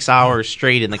 6 hours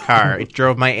straight in the car. It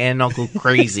drove my aunt and uncle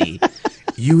crazy.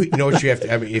 You know what you have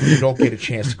to. I mean, if you don't get a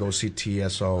chance to go see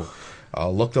TSO,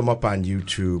 look them up on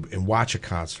YouTube and watch a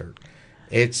concert.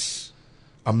 It's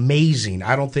amazing.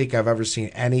 I don't think I've ever seen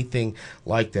anything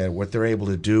like that. What they're able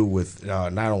to do with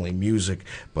not only music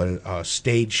but a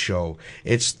stage show.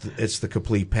 It's the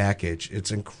complete package.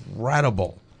 It's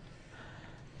incredible.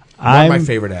 One of my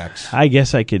favorite acts. I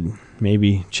guess I could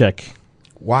maybe check.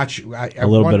 Watch a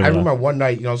little bit. I remember one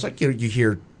night. You know, it's like you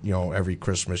hear. You know, every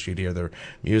Christmas you'd hear their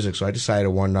music. So I decided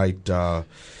one night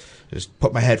just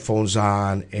put my headphones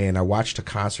on, and I watched a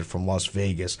concert from Las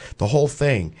Vegas. The whole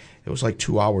thing. It was like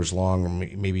 2 hours long, or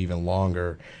maybe even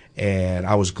longer. And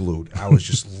I was glued. I was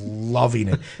just loving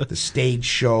it. The stage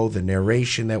show, the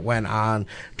narration that went on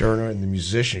during it, and the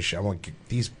musicianship. I'm like,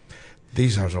 these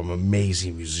are some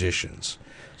amazing musicians.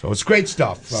 So it's great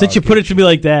stuff. Since you put it to me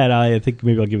like that, I think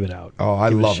maybe I'll give it out. Oh, I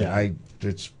love it.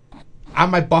 It's on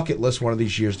my bucket list one of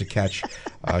these years to catch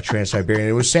Trans-Siberian.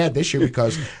 It was sad this year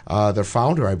because their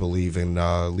founder, I believe, and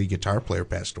lead guitar player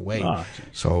passed away.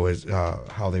 So it's,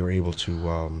 how they were able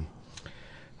to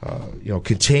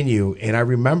continue. And I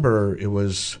remember it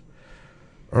was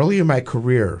early in my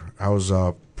career. I was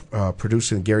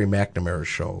producing the Gary McNamara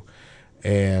show.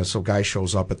 And some guy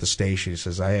shows up at the station. He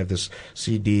says, I have this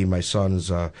CD. My son's,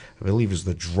 I believe, is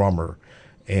the drummer.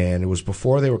 And it was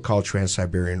before they were called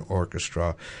Trans-Siberian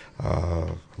Orchestra.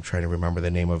 I'm trying to remember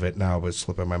the name of it now, but it's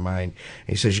slipping my mind. And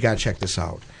he says, you got to check this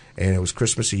out. And it was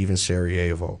Christmas Eve in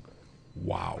Sarajevo.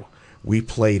 Wow. We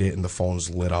played it, and the phones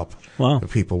lit up. Wow. The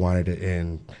people wanted it,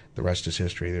 and the rest is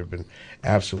history. They've been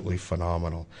absolutely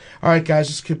phenomenal. All right, guys,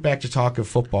 let's get back to talking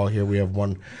football here. We have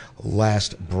one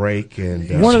last break. And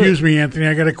excuse me, Anthony,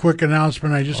 I got a quick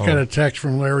announcement. I just got a text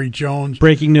from Larry Jones.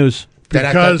 Breaking news.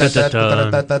 Because this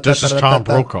is Tom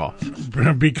Brokaw.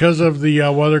 Because of the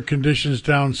weather conditions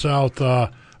down south,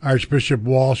 Archbishop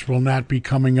Walsh will not be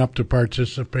coming up to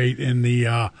participate in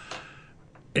the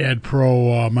Ad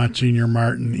Pro Monsignor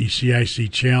Martin ECIC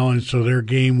Challenge. So their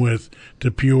game with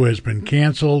Depew has been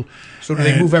canceled. So do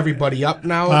they move everybody up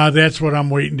now? That's what I'm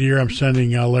waiting to hear. I'm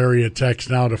sending Larry a text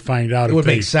now to find out. It would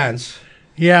make sense.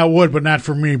 Yeah, it would, but not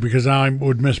for me because I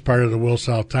would miss part of the Will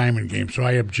South Timon game. So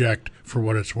I object for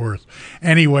what it's worth.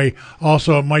 Anyway,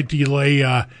 also it might delay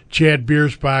Chad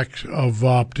Biersbach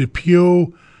of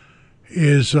Depew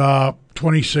is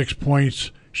 26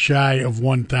 points shy of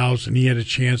 1,000. He had a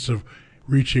chance of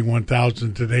reaching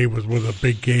 1,000 today with a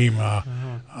big game.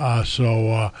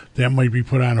 So that might be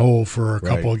put on hold for a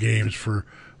couple of games for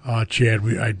Chad.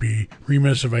 I'd be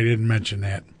remiss if I didn't mention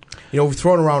that. You know, we've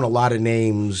thrown around a lot of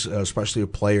names, especially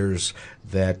of players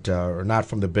that are not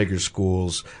from the bigger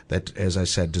schools that, as I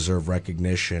said, deserve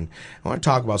recognition. I want to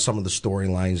talk about some of the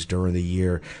storylines during the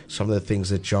year, some of the things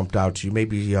that jumped out to you.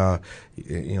 Maybe, this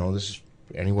is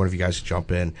any one of you guys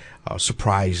jump in.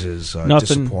 Surprises, Nothing,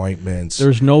 disappointments.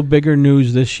 There's no bigger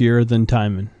news this year than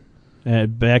Timon.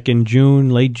 Back in June,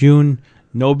 late June,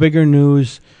 no bigger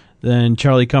news than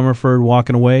Charlie Comerford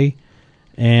walking away,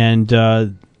 and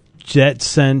that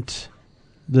sent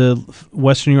the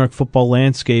Western New York football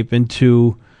landscape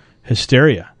into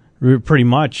hysteria, pretty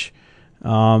much. There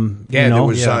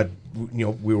was.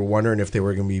 We were wondering if they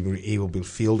were going to be able to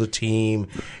field a team,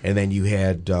 and then you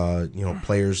had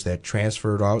players that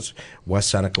transferred out. West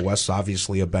Seneca West,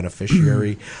 obviously a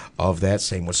beneficiary of that.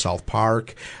 Same with South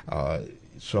Park. It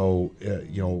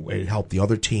helped the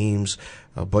other teams.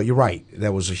 But you're right,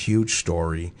 that was a huge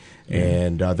story.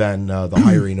 And then the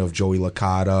hiring of Joey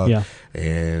Licata,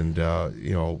 and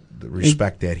the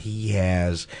respect that he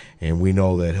has, and we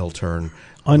know that he'll turn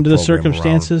under the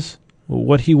circumstances. Around.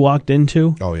 What he walked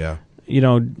into. Oh yeah. You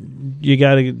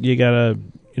gotta.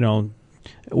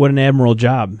 What an admirable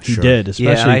job he did,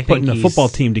 especially putting the football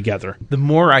team together. The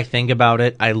more I think about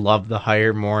it, I love the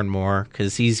hire more and more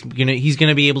because he's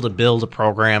gonna be able to build a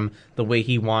program the way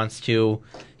he wants to.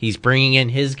 He's bringing in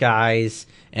his guys,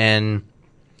 and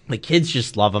the kids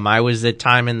just love him. I was at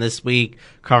Timon this week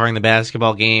covering the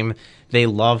basketball game. They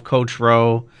love Coach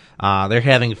Rowe. They're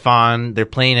having fun. They're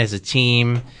playing as a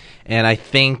team. And I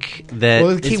think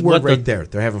that the key word right there,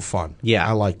 they're having fun. Yeah,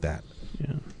 I like that.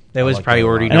 Yeah, that was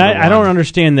priority number one. I don't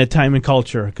understand that Timon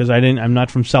culture because I'm not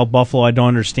from South Buffalo. I don't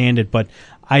understand it, but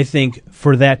I think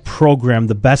for that program,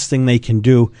 the best thing they can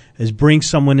do is bring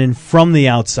someone in from the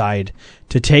outside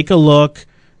to take a look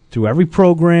through every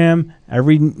program,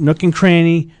 every nook and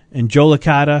cranny. And Joe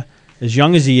Licata, as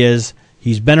young as he is,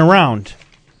 he's been around.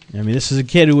 I mean, this is a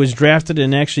kid who was drafted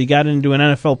and actually got into an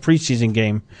NFL preseason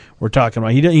game we're talking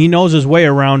about. He knows his way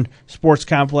around sports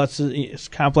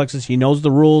complexes. He knows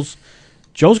the rules.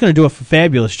 Joe's going to do a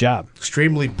fabulous job.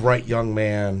 Extremely bright young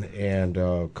man, and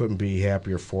couldn't be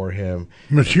happier for him.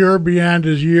 Mature beyond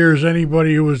his years.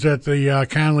 Anybody who was at the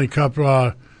Conley Cup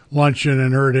luncheon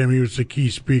and heard him, he was the key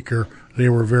speaker. They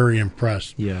were very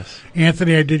impressed. Yes.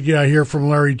 Anthony, I did hear from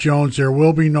Larry Jones. There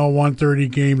will be no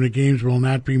 1:30 game. The games will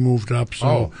not be moved up,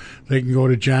 so they can go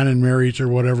to John and Mary's or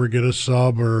whatever, get a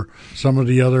sub or some of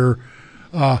the other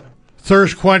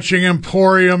thirst-quenching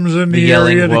emporiums in the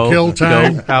area to kill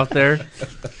time. Out there.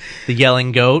 The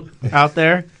yelling goat out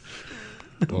there.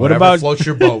 What about floats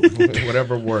your boat?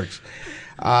 Whatever works.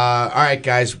 All right,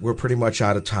 guys, we're pretty much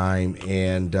out of time,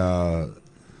 and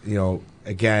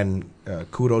again,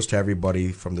 kudos to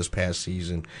everybody from this past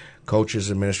season,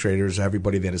 coaches, administrators,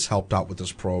 everybody that has helped out with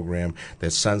this program,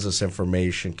 that sends us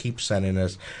information, keep sending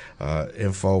us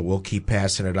info. We'll keep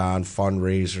passing it on,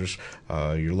 fundraisers.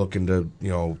 You're looking to,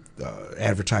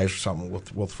 advertise for something,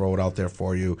 we'll throw it out there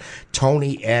for you.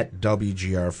 Tony at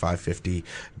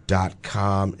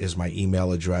WGR550.com is my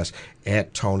email address,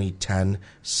 at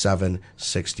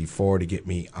Tony10764 to get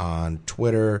me on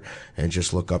Twitter, and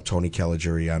just look up Tony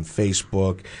Caligiuri on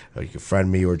Facebook. You can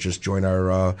friend me or just join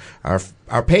our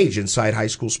page, Inside High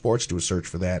School Sports. Do a search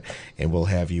for that, and we'll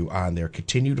have you on there.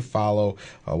 Continue to follow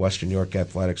Western New York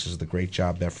Athletics. This is the great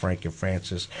job that Frank and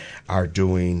Francis are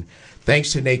doing.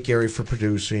 Thanks to Nate Gary for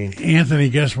producing. Anthony,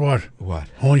 guess what? What?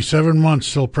 Only 7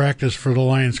 months till practice for the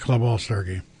Lions Club All-Star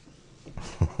game.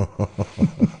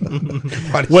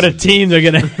 What a team they're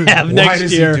going to have next year. Why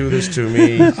does he do this to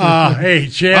me? Hey,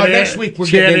 Chad, next week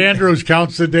Chad Andrews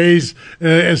counts the days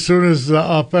as soon as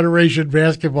Federation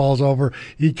basketball is over.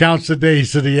 He counts the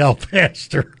days to the El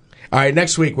Pastor. All right,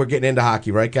 next week we're getting into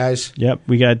hockey, right, guys? Yep,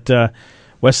 we got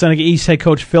West Seneca East head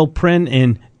coach Phil Prinn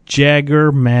and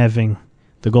Jagger Maving,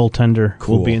 the goaltender,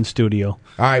 Cool. will be in studio.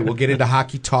 All right, we'll get into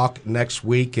hockey talk next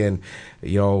week, and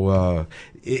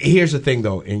here's the thing,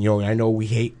 though, and I know we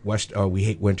hate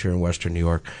winter in Western New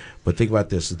York, but think about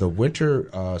this: the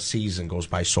winter season goes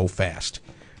by so fast.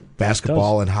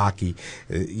 Basketball and hockey,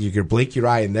 you can blink your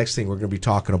eye, and next thing we're going to be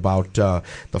talking about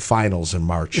the finals in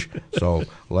March. So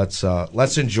let's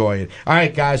enjoy it. All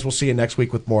right, guys, we'll see you next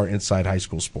week with more Inside High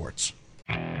School Sports.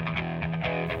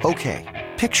 Okay,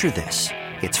 picture this: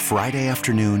 it's Friday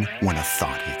afternoon when a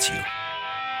thought hits you.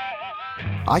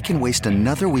 I can waste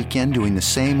another weekend doing the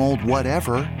same old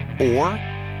whatever, or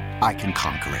I can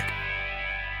conquer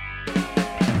it.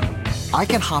 I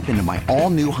can hop into my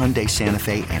all-new Hyundai Santa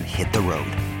Fe and hit the road.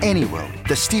 Any road.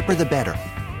 The steeper, the better.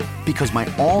 Because my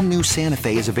all-new Santa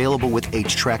Fe is available with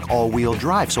H-Track all-wheel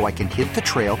drive, so I can hit the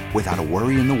trail without a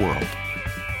worry in the world.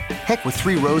 Heck, with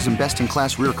 3 rows and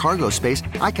best-in-class rear cargo space,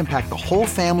 I can pack the whole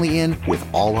family in with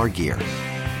all our gear.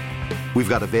 We've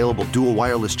got available dual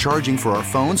wireless charging for our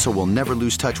phones, so we'll never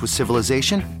lose touch with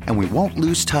civilization, and we won't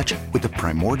lose touch with the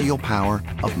primordial power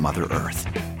of Mother Earth.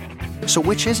 So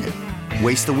which is it?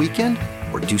 Waste the weekend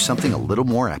or do something a little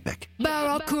more epic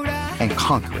and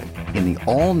conquer it in the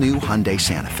all-new Hyundai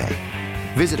Santa Fe.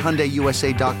 Visit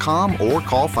HyundaiUSA.com or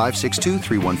call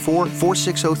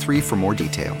 562-314-4603 for more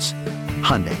details.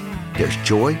 Hyundai, there's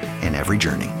joy in every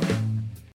journey.